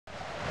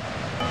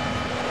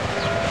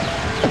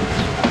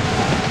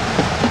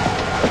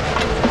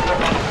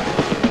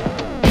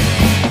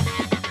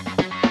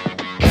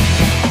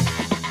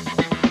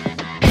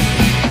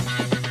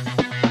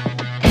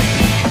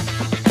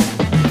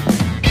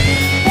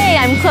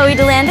I'm Chloe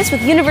DeLandis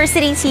with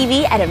University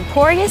TV at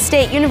Emporia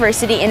State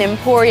University in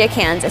Emporia,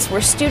 Kansas, where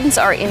students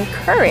are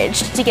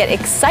encouraged to get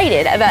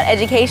excited about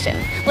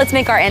education. Let's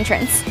make our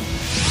entrance.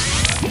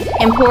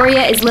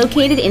 Emporia is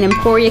located in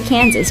Emporia,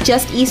 Kansas,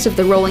 just east of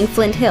the rolling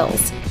Flint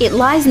Hills. It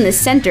lies in the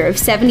center of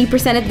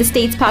 70% of the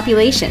state's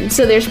population,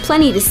 so there's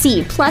plenty to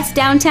see, plus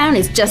downtown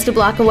is just a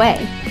block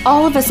away.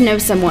 All of us know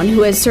someone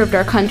who has served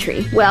our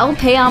country. Well,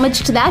 pay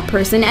homage to that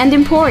person and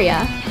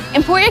Emporia.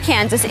 Emporia,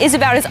 Kansas is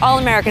about as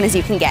all-American as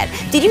you can get.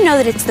 Did you know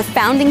that it's the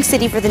founding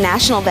city for the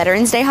National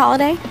Veterans Day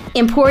holiday?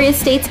 Emporia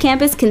State's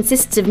campus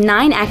consists of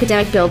 9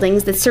 academic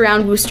buildings that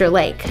surround Wooster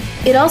Lake.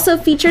 It also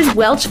features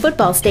Welch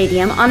Football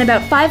Stadium on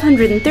about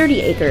 530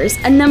 acres,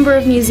 a number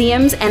of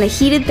museums, and a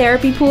heated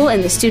therapy pool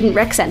in the Student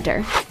Rec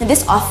Center.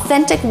 This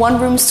authentic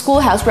one-room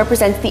schoolhouse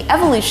represents the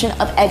evolution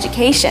of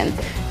education.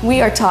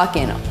 We are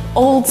talking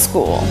old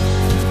school.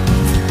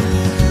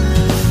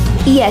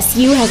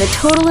 ESU has a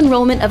total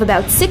enrollment of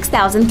about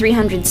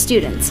 6,300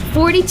 students,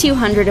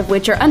 4,200 of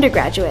which are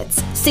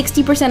undergraduates.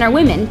 60% are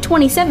women,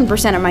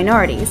 27% are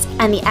minorities,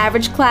 and the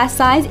average class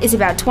size is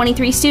about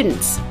 23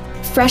 students.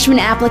 Freshman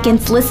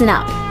applicants, listen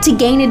up. To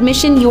gain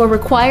admission, you are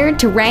required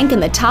to rank in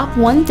the top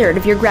 1/3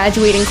 of your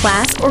graduating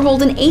class or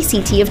hold an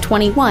ACT of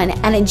 21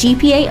 and a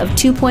GPA of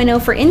 2.0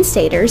 for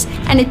in-staters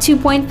and a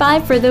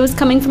 2.5 for those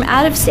coming from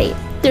out of state.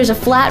 There's a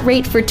flat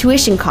rate for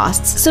tuition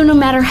costs, so no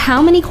matter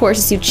how many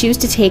courses you choose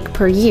to take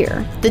per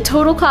year, the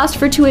total cost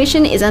for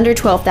tuition is under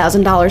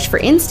 $12,000 for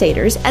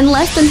in-staters and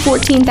less than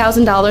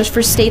 $14,000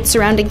 for states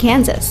surrounding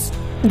Kansas.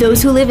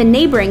 Those who live in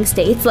neighboring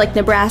states like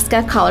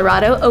Nebraska,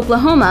 Colorado,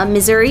 Oklahoma,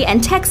 Missouri,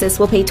 and Texas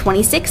will pay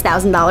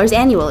 $26,000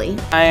 annually.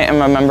 I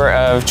am a member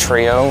of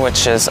TRIO,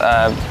 which is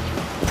a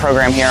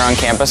program here on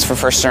campus for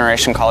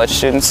first-generation college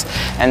students,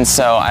 and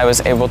so I was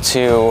able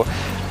to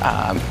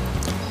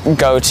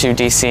go to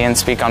DC and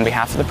speak on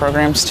behalf of the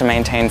programs to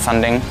maintain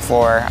funding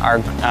for our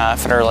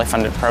federally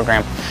funded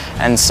program.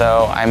 And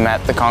so I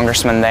met the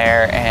congressman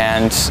there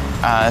and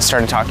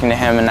started talking to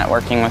him and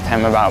networking with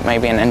him about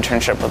maybe an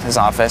internship with his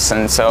office.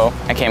 And so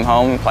I came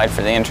home, applied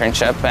for the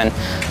internship, and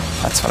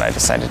that's what I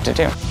decided to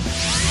do.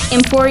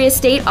 Emporia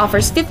State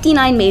offers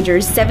 59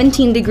 majors,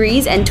 17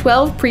 degrees, and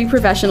 12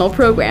 pre-professional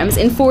programs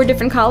in 4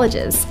 different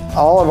colleges.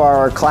 All of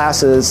our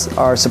classes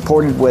are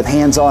supported with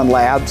hands-on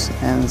labs,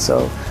 and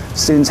so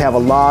students have a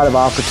lot of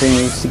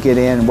opportunities to get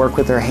in and work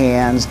with their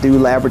hands, do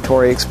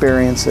laboratory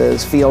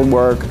experiences, field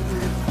work.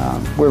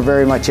 We're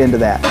very much into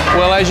that.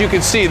 Well, as you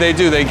can see, they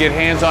do. They get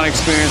hands-on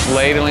experience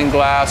ladling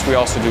glass. We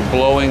also do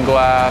blowing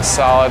glass,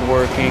 solid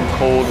working,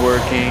 cold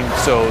working.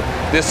 So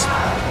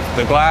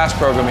the glass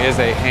program is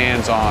a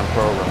hands-on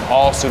program.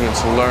 All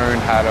students learn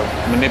how to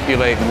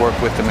manipulate and work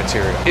with the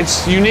material.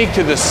 It's unique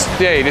to the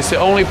state. It's the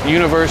only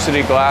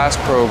university glass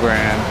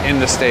program in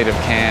the state of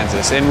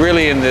Kansas and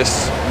really in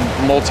this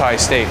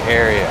multi-state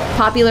area.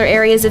 Popular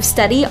areas of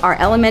study are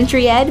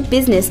elementary ed,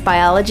 business,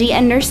 biology,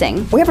 and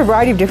nursing. We have a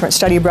variety of different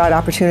study abroad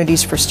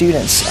opportunities for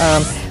students.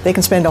 They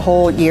can spend a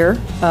whole year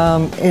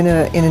in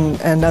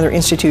another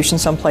institution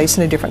someplace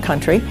in a different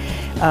country.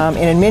 And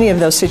in many of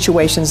those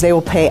situations, they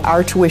will pay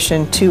our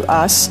tuition to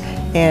us,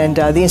 and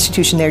the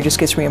institution there just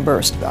gets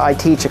reimbursed. I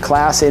teach a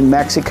class in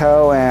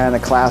Mexico and a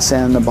class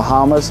in the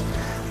Bahamas.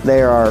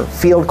 They are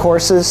field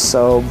courses,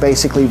 so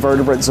basically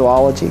vertebrate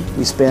zoology.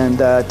 We spend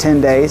 10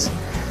 days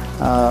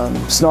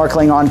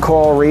snorkeling on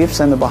coral reefs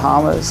in the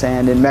Bahamas,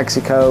 and in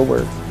Mexico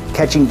we're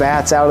catching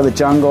bats out of the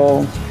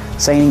jungle,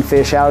 seining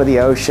fish out of the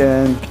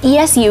ocean.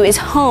 ESU is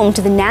home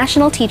to the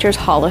National Teachers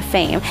Hall of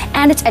Fame,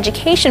 and its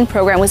education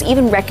program was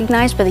even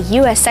recognized by the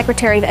U.S.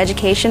 Secretary of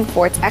Education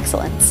for its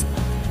excellence.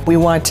 We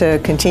want to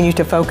continue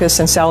to focus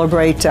and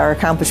celebrate our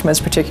accomplishments,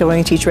 particularly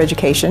in teacher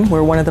education.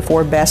 We're one of the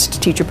 4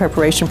 best teacher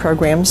preparation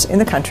programs in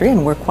the country,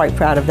 and we're quite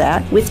proud of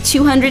that. With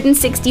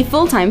 260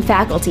 full-time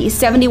faculty,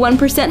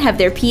 71% have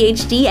their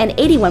PhD and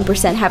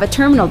 81% have a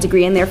terminal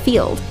degree in their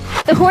field.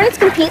 The Hornets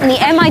compete in the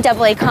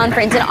MIAA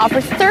conference and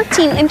offer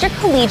 13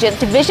 intercollegiate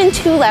Division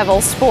II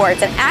level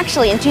sports, and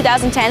actually in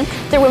 2010,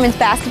 their women's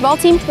basketball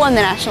team won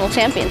the national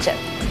championship.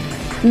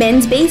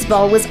 Men's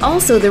baseball was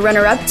also the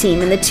runner-up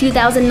team in the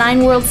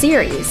 2009 World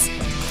Series.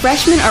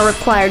 Freshmen are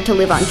required to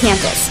live on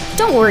campus.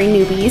 Don't worry,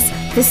 newbies.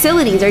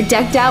 Facilities are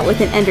decked out with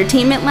an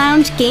entertainment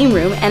lounge, game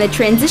room, and a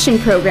transition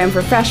program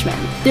for freshmen.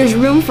 There's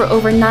room for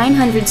over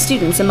 900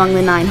 students among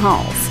the 9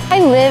 halls.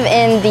 I live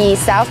in the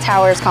South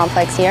Towers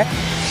complex here,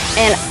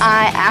 and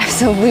I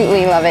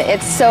absolutely love it.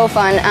 It's so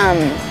fun.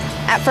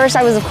 At first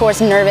I was, of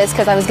course, nervous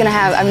because I was going to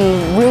have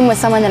a room with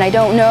someone that I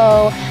don't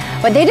know.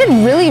 But they did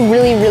really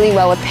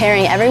well with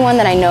pairing. Everyone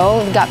that I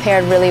know got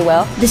paired really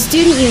well. The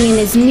student union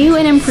is new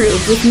and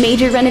improved with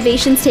major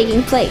renovations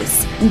taking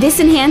place. This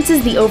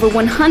enhances the over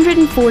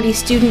 140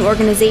 student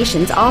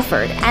organizations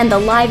offered and the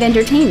live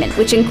entertainment,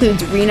 which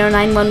includes Reno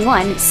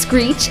 911,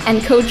 Screech,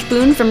 and Coach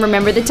Boone from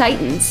Remember the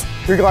Titans.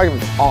 Greek life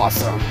was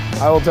awesome,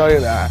 I will tell you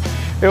that.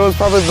 It was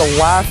probably the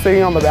last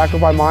thing on the back of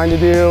my mind to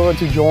do,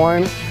 to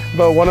join,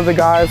 but one of the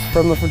guys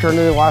from the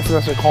fraternity last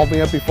semester called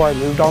me up before I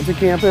moved onto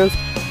campus,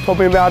 told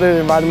me about it,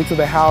 invited me to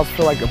the house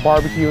for like a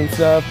barbecue and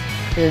stuff.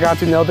 I got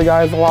to know the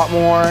guys a lot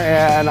more,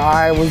 and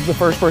I was the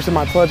first person in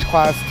my pledge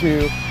class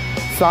to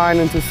sign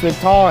into Sig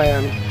Tall,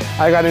 and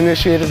I got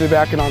initiated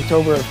back in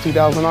October of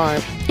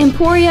 2009.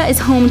 Emporia is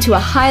home to a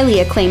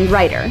highly acclaimed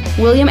writer.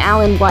 William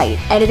Allen White,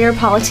 editor,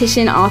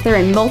 politician, author,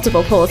 and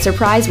multiple Pulitzer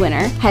Prize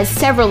winner, has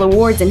several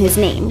awards in his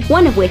name,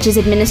 one of which is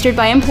administered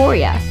by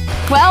Emporia.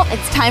 Well,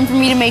 it's time for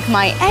me to make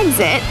my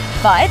exit,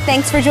 but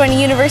thanks for joining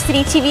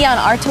University TV on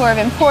our tour of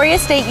Emporia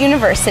State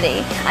University.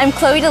 I'm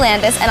Chloe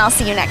DeLandis, and I'll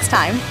see you next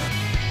time.